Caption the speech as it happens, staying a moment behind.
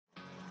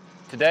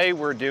Today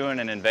we're doing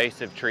an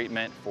invasive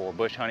treatment for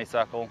bush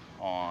honeysuckle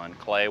on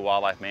clay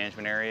wildlife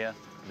management area.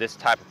 This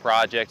type of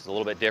project is a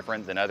little bit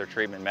different than other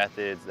treatment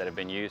methods that have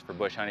been used for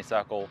bush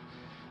honeysuckle.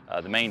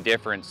 The main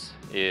difference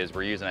is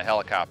we're using a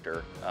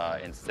helicopter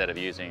instead of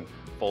using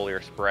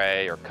foliar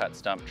spray or cut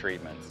stump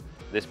treatments.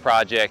 This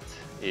project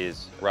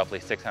is roughly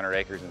 600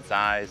 acres in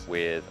size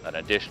with an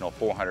additional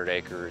 400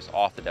 acres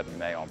off the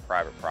WMA on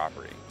private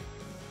property.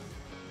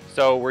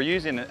 So we're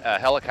using a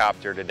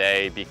helicopter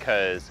today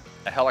because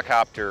a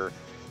helicopter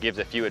gives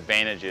a few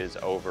advantages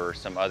over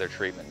some other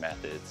treatment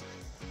methods.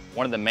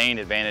 One of the main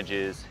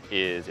advantages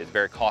is it's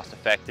very cost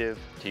effective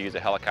to use a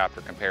helicopter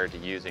compared to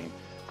using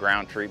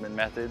ground treatment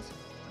methods.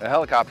 A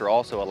helicopter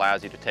also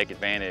allows you to take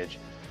advantage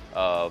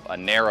of a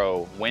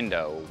narrow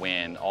window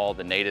when all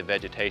the native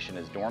vegetation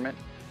is dormant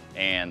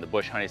and the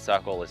bush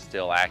honeysuckle is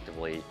still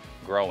actively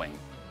growing,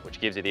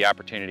 which gives you the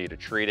opportunity to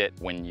treat it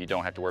when you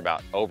don't have to worry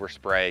about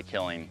overspray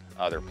killing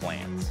other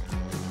plants.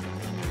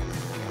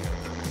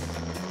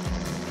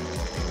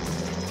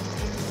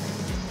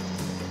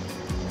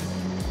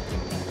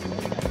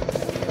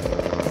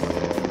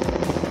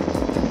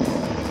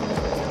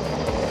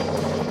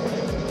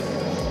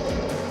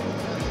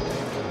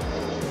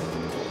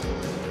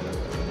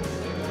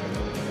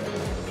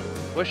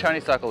 Bush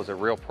honeysuckle is a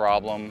real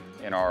problem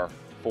in our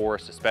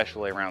forests,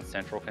 especially around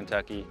central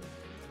Kentucky.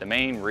 The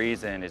main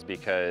reason is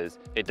because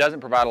it doesn't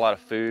provide a lot of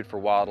food for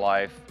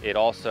wildlife. It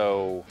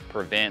also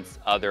prevents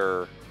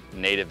other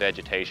native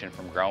vegetation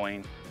from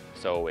growing.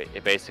 So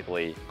it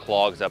basically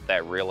clogs up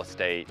that real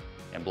estate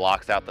and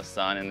blocks out the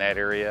sun in that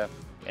area,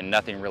 and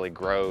nothing really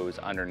grows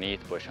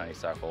underneath bush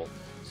honeysuckle.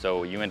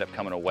 So you end up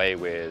coming away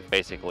with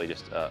basically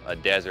just a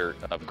desert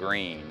of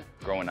green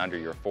growing under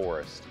your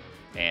forest.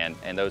 And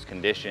those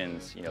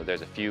conditions,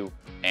 there's a few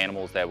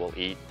animals that will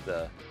eat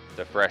the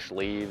fresh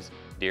leaves.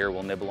 Deer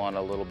will nibble on it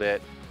a little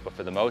bit, but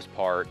for the most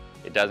part,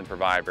 it doesn't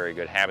provide very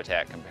good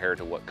habitat compared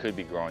to what could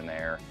be growing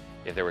there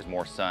if there was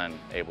more sun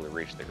able to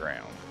reach the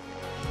ground.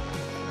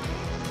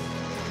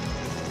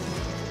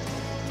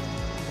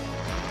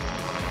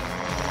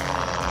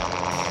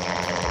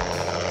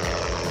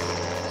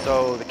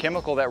 So the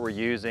chemical that we're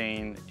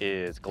using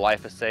is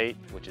glyphosate,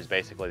 which is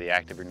basically the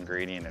active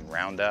ingredient in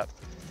Roundup.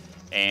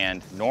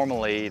 And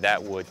normally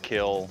that would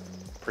kill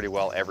pretty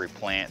well every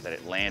plant that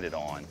it landed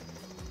on.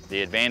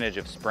 The advantage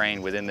of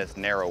spraying within this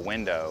narrow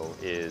window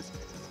is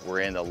we're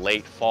in the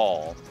late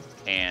fall,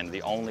 and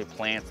the only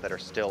plants that are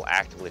still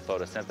actively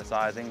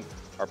photosynthesizing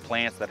are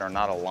plants that are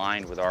not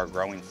aligned with our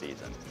growing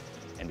season.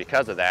 And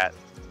because of that,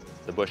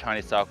 the bush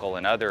honeysuckle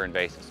and other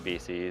invasive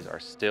species are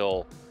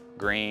still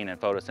green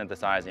and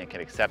photosynthesizing and can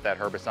accept that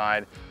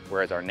herbicide,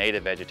 whereas our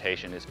native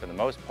vegetation is for the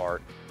most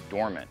part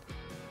dormant.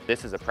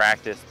 This is a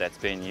practice that's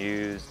been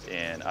used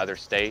in other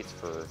states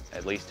for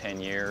at least 10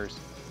 years.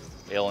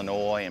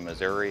 Illinois and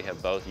Missouri have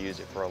both used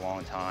it for a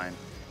long time,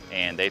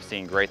 and they've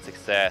seen great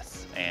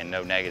success and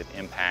no negative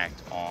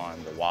impact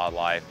on the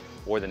wildlife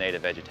or the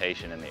native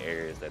vegetation in the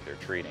areas that they're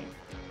treating.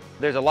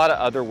 There's a lot of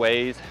other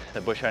ways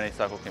that bush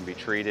honeysuckle can be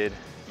treated.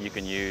 You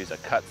can use a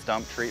cut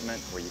stump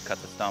treatment where you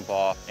cut the stump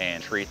off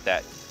and treat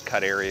that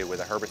cut area with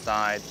a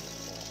herbicide.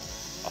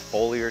 A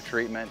foliar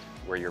treatment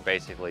where you're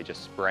basically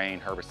just spraying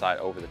herbicide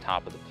over the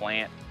top of the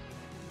plant.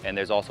 And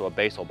there's also a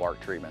basal bark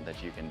treatment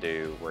that you can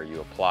do where you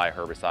apply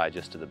herbicide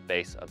just to the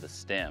base of the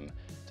stem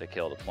to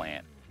kill the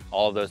plant.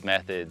 All of those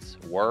methods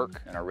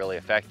work and are really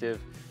effective,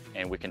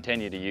 and we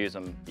continue to use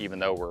them even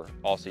though we're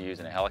also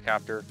using a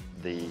helicopter.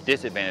 The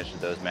disadvantage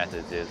of those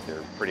methods is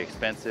they're pretty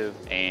expensive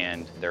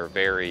and they're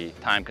very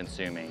time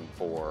consuming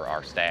for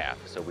our staff.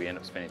 So we end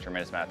up spending a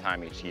tremendous amount of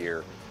time each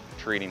year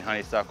treating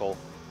honeysuckle,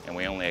 and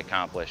we only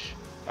accomplish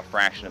a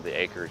fraction of the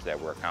acres that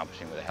we're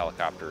accomplishing with a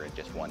helicopter in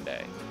just one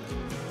day.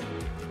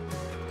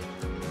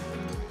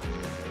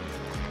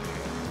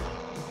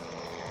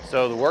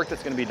 So the work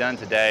that's going to be done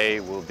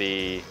today will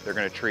be, they're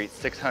going to treat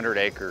 600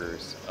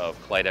 acres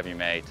of clay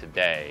WMA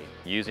today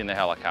using the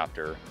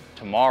helicopter.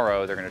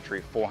 Tomorrow they're going to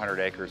treat 400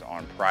 acres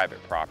on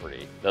private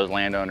property. Those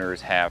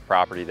landowners have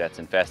property that's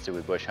infested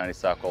with bush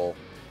honeysuckle,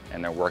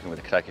 and they're working with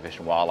the Kentucky Fish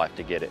and Wildlife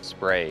to get it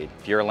sprayed.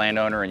 If you're a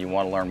landowner and you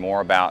want to learn more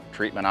about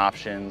treatment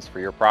options for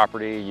your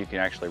property, you can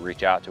actually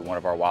reach out to one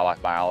of our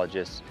wildlife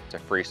biologists. It's a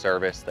free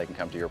service. They can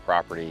come to your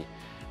property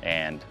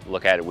and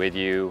look at it with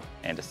you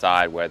and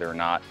decide whether or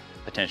not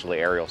potentially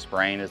aerial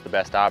spraying is the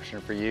best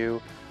option for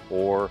you,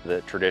 or the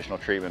traditional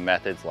treatment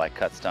methods like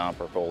cut stump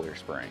or foliar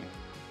spraying.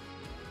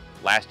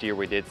 Last year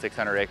we did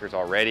 600 acres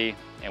already,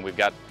 and we've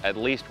got at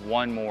least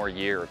one more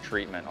year of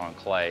treatment on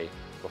clay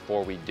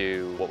before we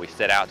do what we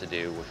set out to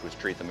do, which was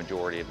treat the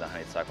majority of the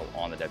honeysuckle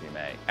on the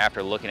WMA.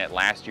 After looking at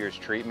last year's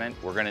treatment,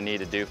 we're going to need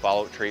to do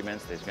follow-up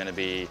treatments. There's going to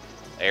be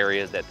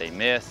areas that they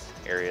miss,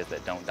 areas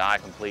that don't die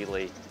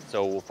completely.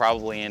 So we'll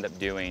probably end up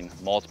doing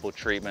multiple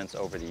treatments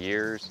over the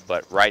years.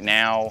 But right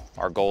now,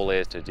 our goal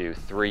is to do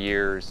 3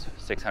 years,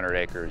 600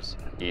 acres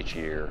each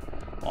year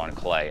on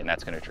clay, and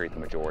that's going to treat the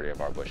majority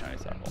of our bush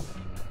honeysuckle.